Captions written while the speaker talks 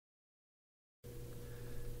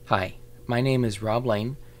Hi, my name is Rob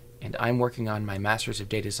Lane, and I'm working on my Master's of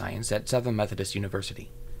Data Science at Southern Methodist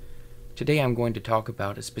University. Today I'm going to talk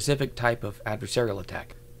about a specific type of adversarial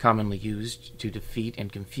attack, commonly used to defeat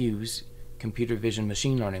and confuse computer vision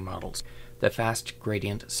machine learning models, the fast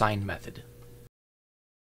gradient sign method.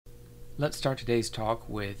 Let's start today's talk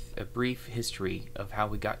with a brief history of how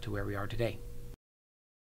we got to where we are today.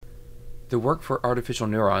 The work for artificial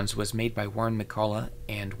neurons was made by Warren McCullough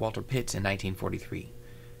and Walter Pitts in 1943.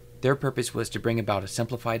 Their purpose was to bring about a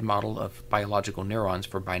simplified model of biological neurons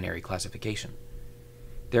for binary classification.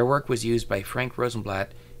 Their work was used by Frank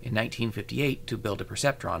Rosenblatt in 1958 to build a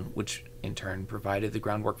perceptron, which in turn provided the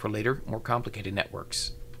groundwork for later, more complicated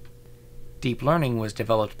networks. Deep learning was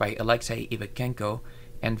developed by Alexei Ivakhenko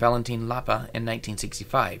and Valentin Lapa in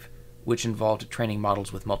 1965, which involved training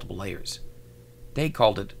models with multiple layers. They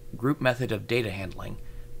called it group method of data handling,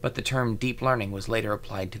 but the term deep learning was later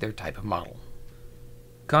applied to their type of model.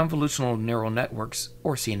 Convolutional neural networks,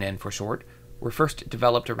 or CNN for short, were first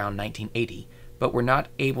developed around 1980, but were not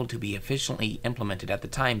able to be efficiently implemented at the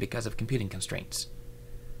time because of computing constraints.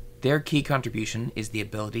 Their key contribution is the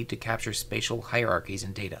ability to capture spatial hierarchies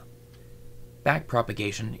in data.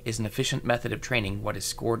 Backpropagation is an efficient method of training what is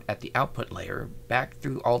scored at the output layer back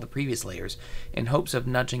through all the previous layers in hopes of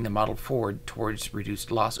nudging the model forward towards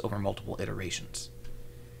reduced loss over multiple iterations.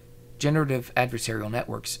 Generative adversarial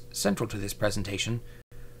networks, central to this presentation,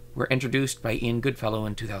 were introduced by Ian Goodfellow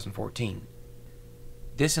in 2014.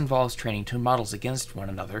 This involves training two models against one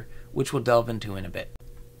another, which we'll delve into in a bit.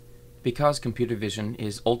 Because computer vision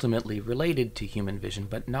is ultimately related to human vision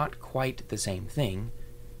but not quite the same thing,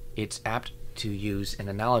 it's apt to use an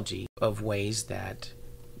analogy of ways that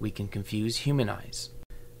we can confuse human eyes.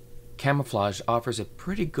 Camouflage offers a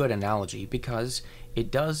pretty good analogy because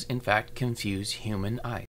it does in fact confuse human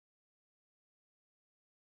eyes.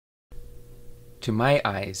 To my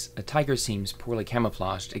eyes, a tiger seems poorly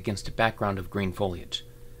camouflaged against a background of green foliage.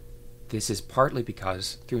 This is partly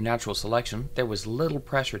because, through natural selection, there was little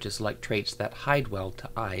pressure to select traits that hide well to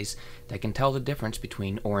eyes that can tell the difference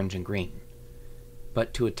between orange and green.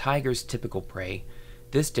 But to a tiger's typical prey,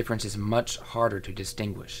 this difference is much harder to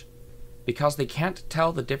distinguish. Because they can't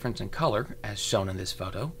tell the difference in color, as shown in this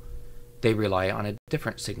photo, they rely on a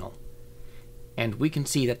different signal. And we can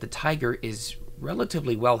see that the tiger is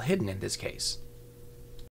relatively well hidden in this case.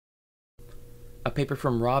 A paper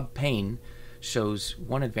from Rob Payne shows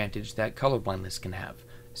one advantage that colorblindness can have: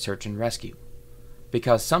 search and rescue.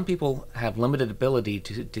 Because some people have limited ability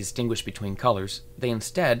to distinguish between colors, they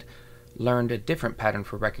instead learned a different pattern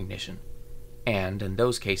for recognition. And in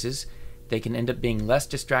those cases, they can end up being less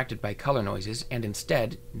distracted by color noises and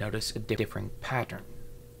instead notice a differing pattern.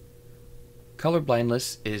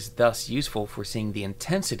 Colorblindness is thus useful for seeing the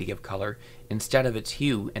intensity of color instead of its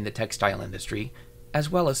hue in the textile industry, as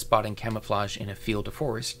well as spotting camouflage in a field or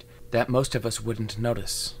forest that most of us wouldn't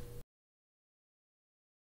notice.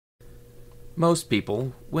 Most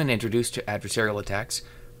people, when introduced to adversarial attacks,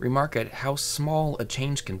 remark at how small a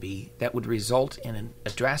change can be that would result in a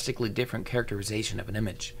drastically different characterization of an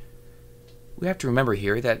image. We have to remember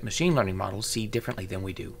here that machine learning models see differently than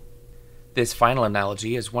we do. This final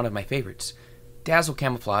analogy is one of my favorites. Dazzle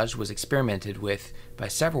camouflage was experimented with by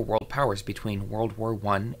several world powers between World War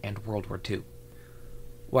I and World War II.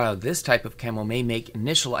 While this type of camo may make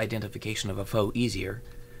initial identification of a foe easier,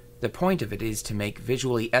 the point of it is to make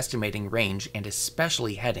visually estimating range and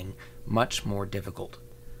especially heading much more difficult.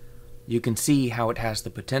 You can see how it has the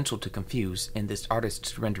potential to confuse in this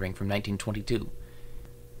artist's rendering from 1922.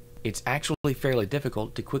 It's actually fairly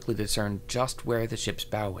difficult to quickly discern just where the ship's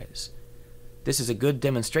bow is. This is a good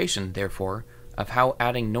demonstration, therefore, of how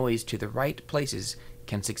adding noise to the right places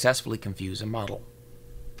can successfully confuse a model.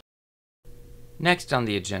 Next on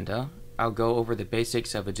the agenda, I'll go over the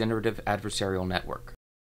basics of a generative adversarial network.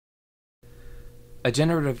 A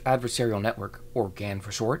generative adversarial network, or GAN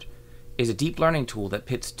for short, is a deep learning tool that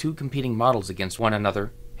pits two competing models against one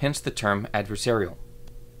another, hence the term adversarial.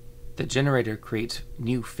 The generator creates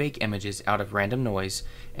new fake images out of random noise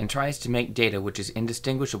and tries to make data which is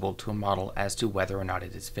indistinguishable to a model as to whether or not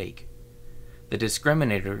it is fake. The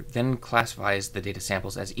discriminator then classifies the data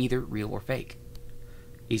samples as either real or fake.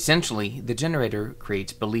 Essentially, the generator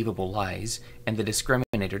creates believable lies, and the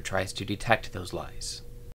discriminator tries to detect those lies.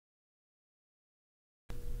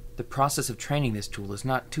 The process of training this tool is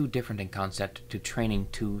not too different in concept to training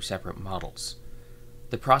two separate models.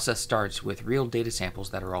 The process starts with real data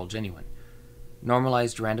samples that are all genuine.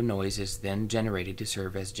 Normalized random noise is then generated to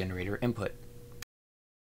serve as generator input.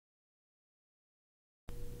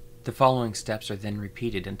 The following steps are then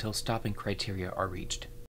repeated until stopping criteria are reached.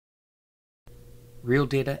 Real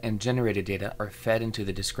data and generated data are fed into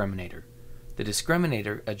the discriminator. The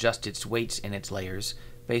discriminator adjusts its weights in its layers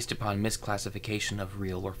based upon misclassification of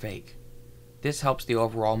real or fake. This helps the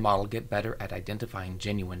overall model get better at identifying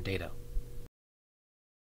genuine data.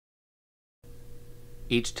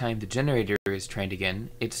 Each time the generator is trained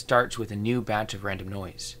again, it starts with a new batch of random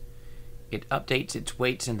noise. It updates its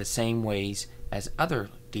weights in the same ways as other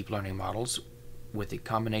deep learning models with a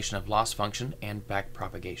combination of loss function and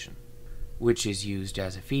backpropagation, which is used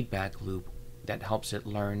as a feedback loop that helps it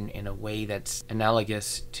learn in a way that's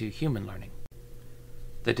analogous to human learning.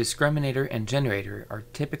 The discriminator and generator are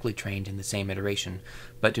typically trained in the same iteration,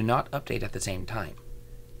 but do not update at the same time.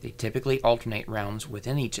 They typically alternate rounds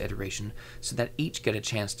within each iteration so that each get a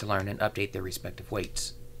chance to learn and update their respective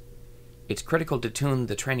weights. It's critical to tune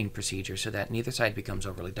the training procedure so that neither side becomes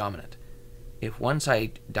overly dominant. If one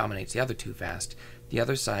side dominates the other too fast, the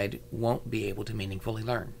other side won't be able to meaningfully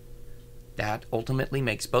learn. That ultimately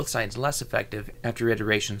makes both sides less effective after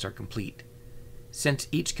iterations are complete. Since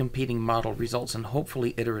each competing model results in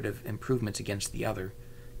hopefully iterative improvements against the other,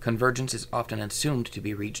 convergence is often assumed to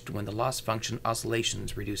be reached when the loss function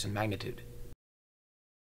oscillations reduce in magnitude.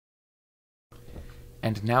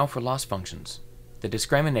 And now for loss functions. The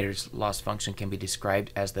discriminator's loss function can be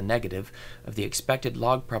described as the negative of the expected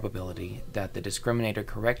log probability that the discriminator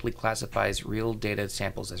correctly classifies real data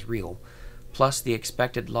samples as real, plus the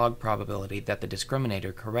expected log probability that the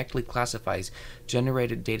discriminator correctly classifies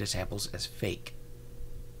generated data samples as fake.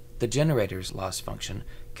 The generator's loss function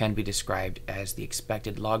can be described as the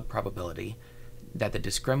expected log probability that the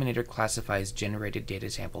discriminator classifies generated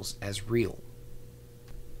data samples as real.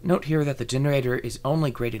 Note here that the generator is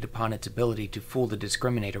only graded upon its ability to fool the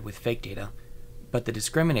discriminator with fake data, but the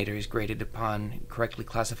discriminator is graded upon correctly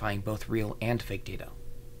classifying both real and fake data.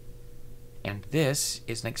 And this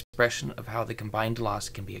is an expression of how the combined loss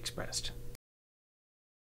can be expressed.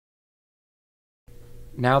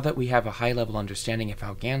 Now that we have a high-level understanding of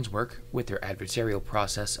how GANs work, with their adversarial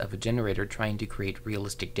process of a generator trying to create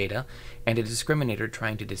realistic data and a discriminator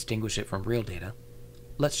trying to distinguish it from real data,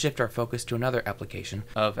 let's shift our focus to another application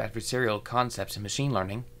of adversarial concepts in machine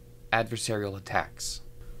learning, adversarial attacks.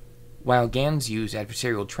 While GANs use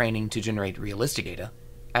adversarial training to generate realistic data,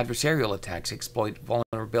 adversarial attacks exploit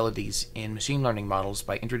vulnerabilities in machine learning models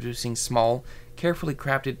by introducing small, carefully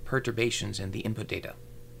crafted perturbations in the input data.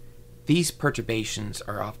 These perturbations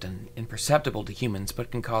are often imperceptible to humans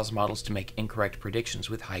but can cause models to make incorrect predictions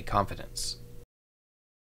with high confidence.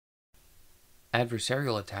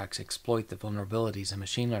 Adversarial attacks exploit the vulnerabilities in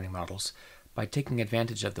machine learning models by taking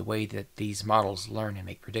advantage of the way that these models learn and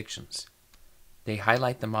make predictions. They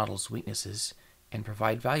highlight the model's weaknesses and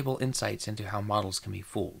provide valuable insights into how models can be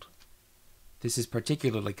fooled. This is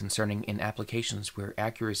particularly concerning in applications where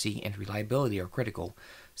accuracy and reliability are critical,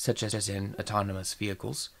 such as in autonomous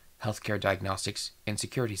vehicles, healthcare diagnostics, and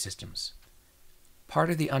security systems. Part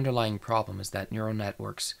of the underlying problem is that neural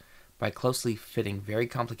networks, by closely fitting very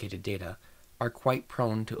complicated data, are quite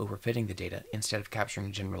prone to overfitting the data instead of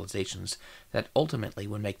capturing generalizations that ultimately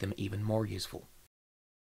would make them even more useful.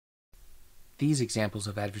 These examples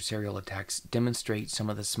of adversarial attacks demonstrate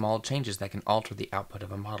some of the small changes that can alter the output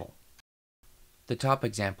of a model. The top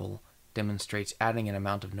example demonstrates adding an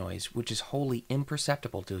amount of noise which is wholly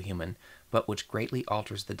imperceptible to a human, but which greatly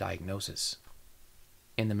alters the diagnosis.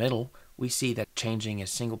 In the middle, we see that changing a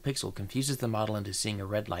single pixel confuses the model into seeing a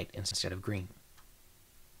red light instead of green.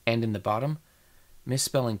 And in the bottom,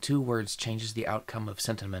 misspelling two words changes the outcome of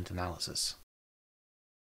sentiment analysis.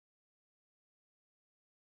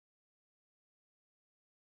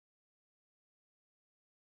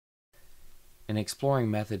 In exploring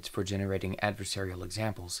methods for generating adversarial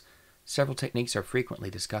examples, several techniques are frequently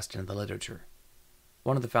discussed in the literature.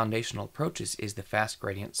 One of the foundational approaches is the fast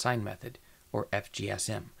gradient sign method, or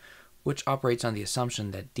FGSM, which operates on the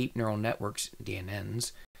assumption that deep neural networks,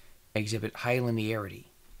 DNNs, exhibit high linearity.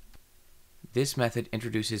 This method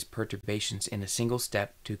introduces perturbations in a single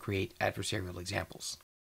step to create adversarial examples.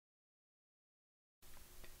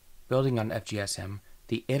 Building on FGSM,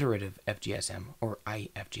 the iterative FGSM, or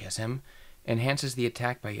IFGSM, enhances the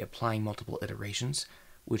attack by applying multiple iterations,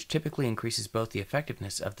 which typically increases both the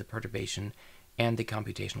effectiveness of the perturbation and the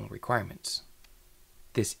computational requirements.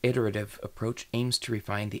 This iterative approach aims to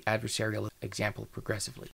refine the adversarial example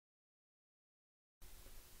progressively.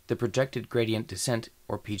 The projected gradient descent,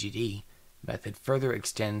 or PGD, method further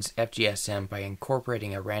extends FGSM by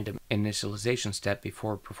incorporating a random initialization step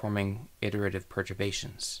before performing iterative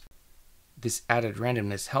perturbations. This added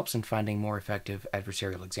randomness helps in finding more effective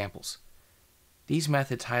adversarial examples. These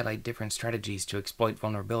methods highlight different strategies to exploit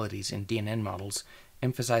vulnerabilities in DNN models,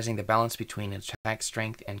 emphasizing the balance between attack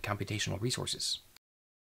strength and computational resources.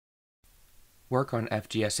 Work on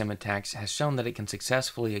FGSM attacks has shown that it can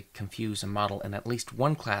successfully confuse a model in at least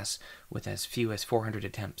one class with as few as 400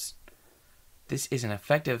 attempts. This is an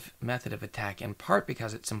effective method of attack in part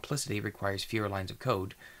because its simplicity requires fewer lines of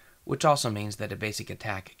code, which also means that a basic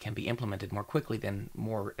attack can be implemented more quickly than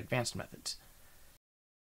more advanced methods.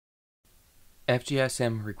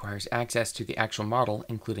 FGSM requires access to the actual model,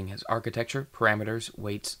 including its architecture, parameters,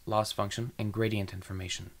 weights, loss function, and gradient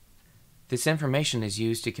information. This information is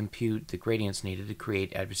used to compute the gradients needed to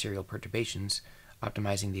create adversarial perturbations,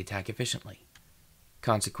 optimizing the attack efficiently.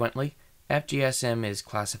 Consequently, FGSM is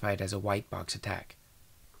classified as a white box attack.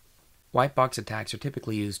 White box attacks are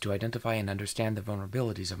typically used to identify and understand the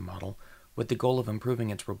vulnerabilities of a model with the goal of improving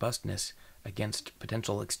its robustness against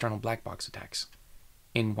potential external black box attacks.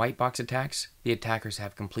 In white box attacks, the attackers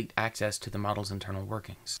have complete access to the model's internal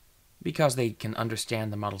workings. Because they can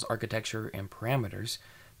understand the model's architecture and parameters,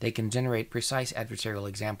 they can generate precise adversarial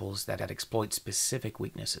examples that exploit specific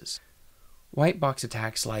weaknesses. White box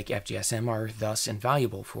attacks like FGSM are thus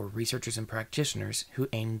invaluable for researchers and practitioners who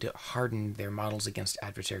aim to harden their models against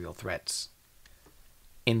adversarial threats.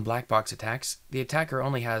 In black box attacks, the attacker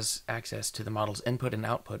only has access to the model's input and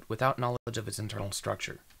output without knowledge of its internal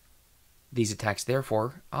structure. These attacks,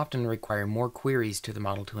 therefore, often require more queries to the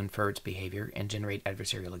model to infer its behavior and generate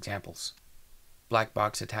adversarial examples. Black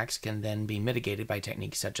box attacks can then be mitigated by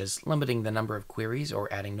techniques such as limiting the number of queries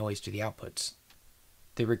or adding noise to the outputs.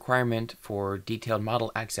 The requirement for detailed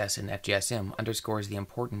model access in FGSM underscores the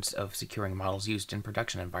importance of securing models used in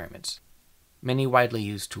production environments. Many widely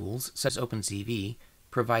used tools, such as OpenCV,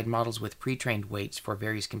 provide models with pre-trained weights for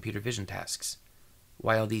various computer vision tasks.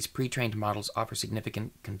 While these pre-trained models offer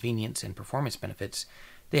significant convenience and performance benefits,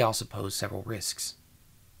 they also pose several risks.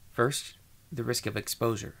 First, the risk of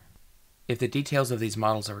exposure. If the details of these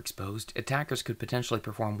models are exposed, attackers could potentially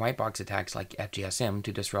perform white box attacks like FGSM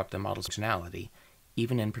to disrupt the model's functionality,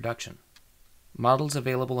 even in production. Models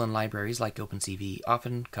available in libraries like OpenCV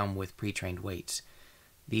often come with pre-trained weights.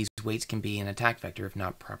 These weights can be an attack vector if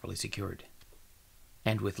not properly secured.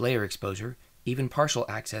 And with layer exposure, even partial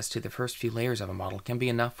access to the first few layers of a model can be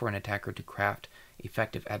enough for an attacker to craft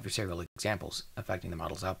effective adversarial examples, affecting the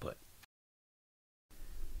model's output.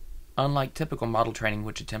 Unlike typical model training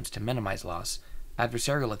which attempts to minimize loss,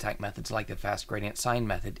 adversarial attack methods like the fast gradient sign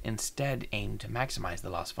method instead aim to maximize the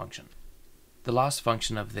loss function. The loss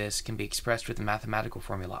function of this can be expressed with the mathematical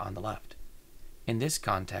formula on the left. In this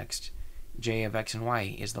context, j of x and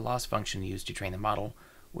y is the loss function used to train the model,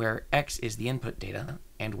 where x is the input data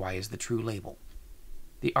and y is the true label.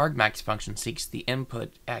 The argmax function seeks the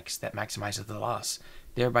input x that maximizes the loss,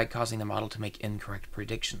 thereby causing the model to make incorrect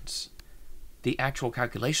predictions. The actual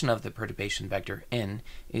calculation of the perturbation vector n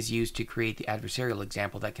is used to create the adversarial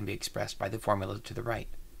example that can be expressed by the formula to the right.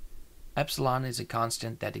 Epsilon is a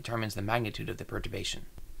constant that determines the magnitude of the perturbation.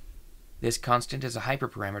 This constant is a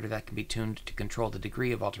hyperparameter that can be tuned to control the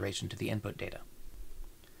degree of alteration to the input data.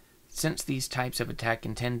 Since these types of attack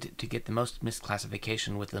intend to get the most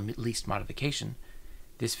misclassification with the least modification,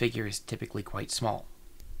 this figure is typically quite small.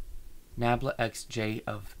 Nabla xj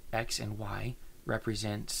of x and y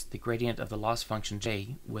represents the gradient of the loss function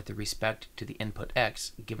j with respect to the input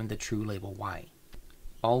x given the true label y.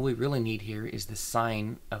 All we really need here is the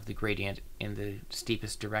sign of the gradient in the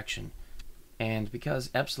steepest direction, and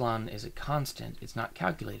because epsilon is a constant, it's not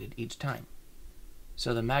calculated each time.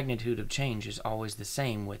 So the magnitude of change is always the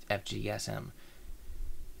same with FGSM,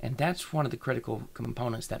 and that's one of the critical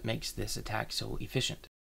components that makes this attack so efficient.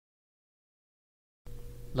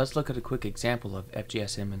 Let's look at a quick example of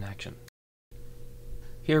FGSM in action.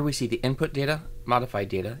 Here we see the input data, modified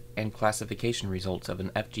data, and classification results of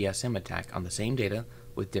an FGSM attack on the same data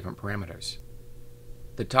with different parameters.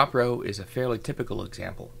 The top row is a fairly typical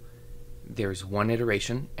example. There's one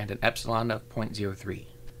iteration and an epsilon of 0.03.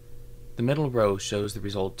 The middle row shows the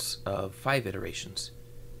results of 5 iterations.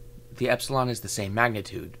 The epsilon is the same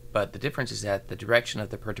magnitude, but the difference is that the direction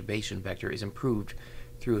of the perturbation vector is improved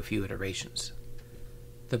through a few iterations.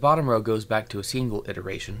 The bottom row goes back to a single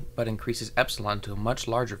iteration, but increases epsilon to a much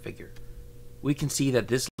larger figure. We can see that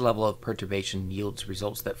this level of perturbation yields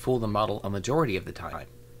results that fool the model a majority of the time.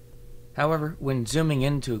 However, when zooming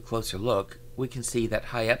into a closer look, we can see that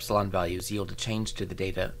high epsilon values yield a change to the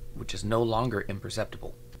data which is no longer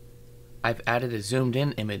imperceptible. I've added a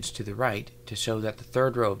zoomed-in image to the right to show that the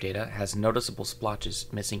third row of data has noticeable splotches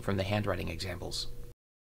missing from the handwriting examples.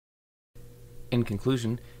 In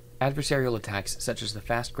conclusion, adversarial attacks such as the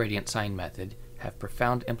fast gradient sign method have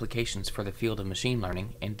profound implications for the field of machine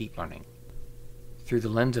learning and deep learning. Through the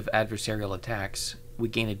lens of adversarial attacks, we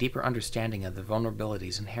gain a deeper understanding of the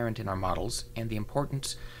vulnerabilities inherent in our models and the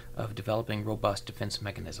importance of developing robust defense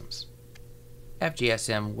mechanisms.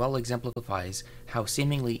 FGSM well exemplifies how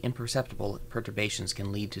seemingly imperceptible perturbations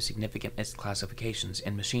can lead to significant misclassifications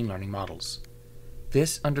in machine learning models.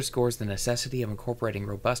 This underscores the necessity of incorporating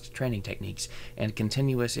robust training techniques and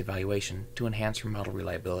continuous evaluation to enhance your model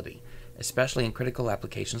reliability, especially in critical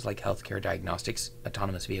applications like healthcare diagnostics,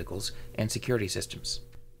 autonomous vehicles, and security systems.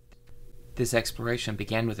 This exploration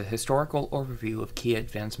began with a historical overview of key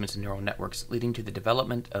advancements in neural networks, leading to the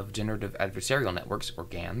development of generative adversarial networks, or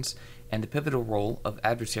GANs, and the pivotal role of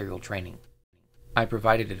adversarial training. I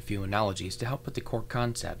provided a few analogies to help put the core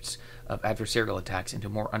concepts of adversarial attacks into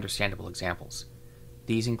more understandable examples.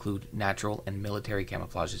 These include natural and military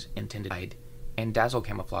camouflages intended to hide, and dazzle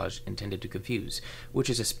camouflage intended to confuse, which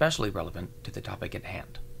is especially relevant to the topic at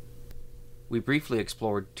hand. We briefly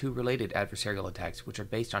explored two related adversarial attacks which are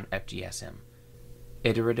based on FGSM: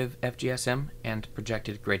 iterative FGSM and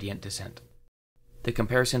projected gradient descent. The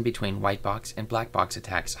comparison between white box and black box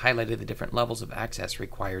attacks highlighted the different levels of access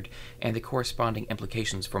required and the corresponding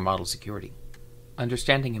implications for model security.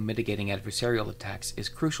 Understanding and mitigating adversarial attacks is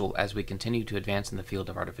crucial as we continue to advance in the field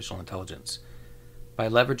of artificial intelligence. By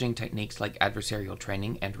leveraging techniques like adversarial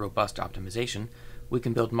training and robust optimization, we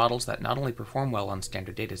can build models that not only perform well on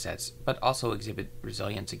standard datasets, but also exhibit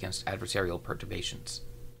resilience against adversarial perturbations.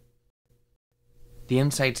 The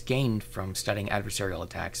insights gained from studying adversarial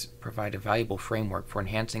attacks provide a valuable framework for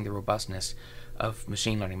enhancing the robustness of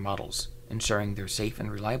machine learning models, ensuring their safe and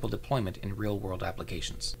reliable deployment in real-world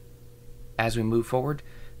applications. As we move forward,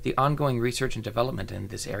 the ongoing research and development in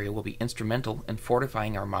this area will be instrumental in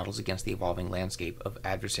fortifying our models against the evolving landscape of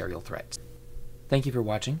adversarial threats. Thank you for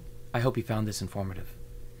watching. I hope you found this informative.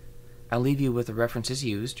 I'll leave you with the references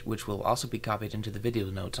used, which will also be copied into the video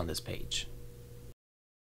notes on this page.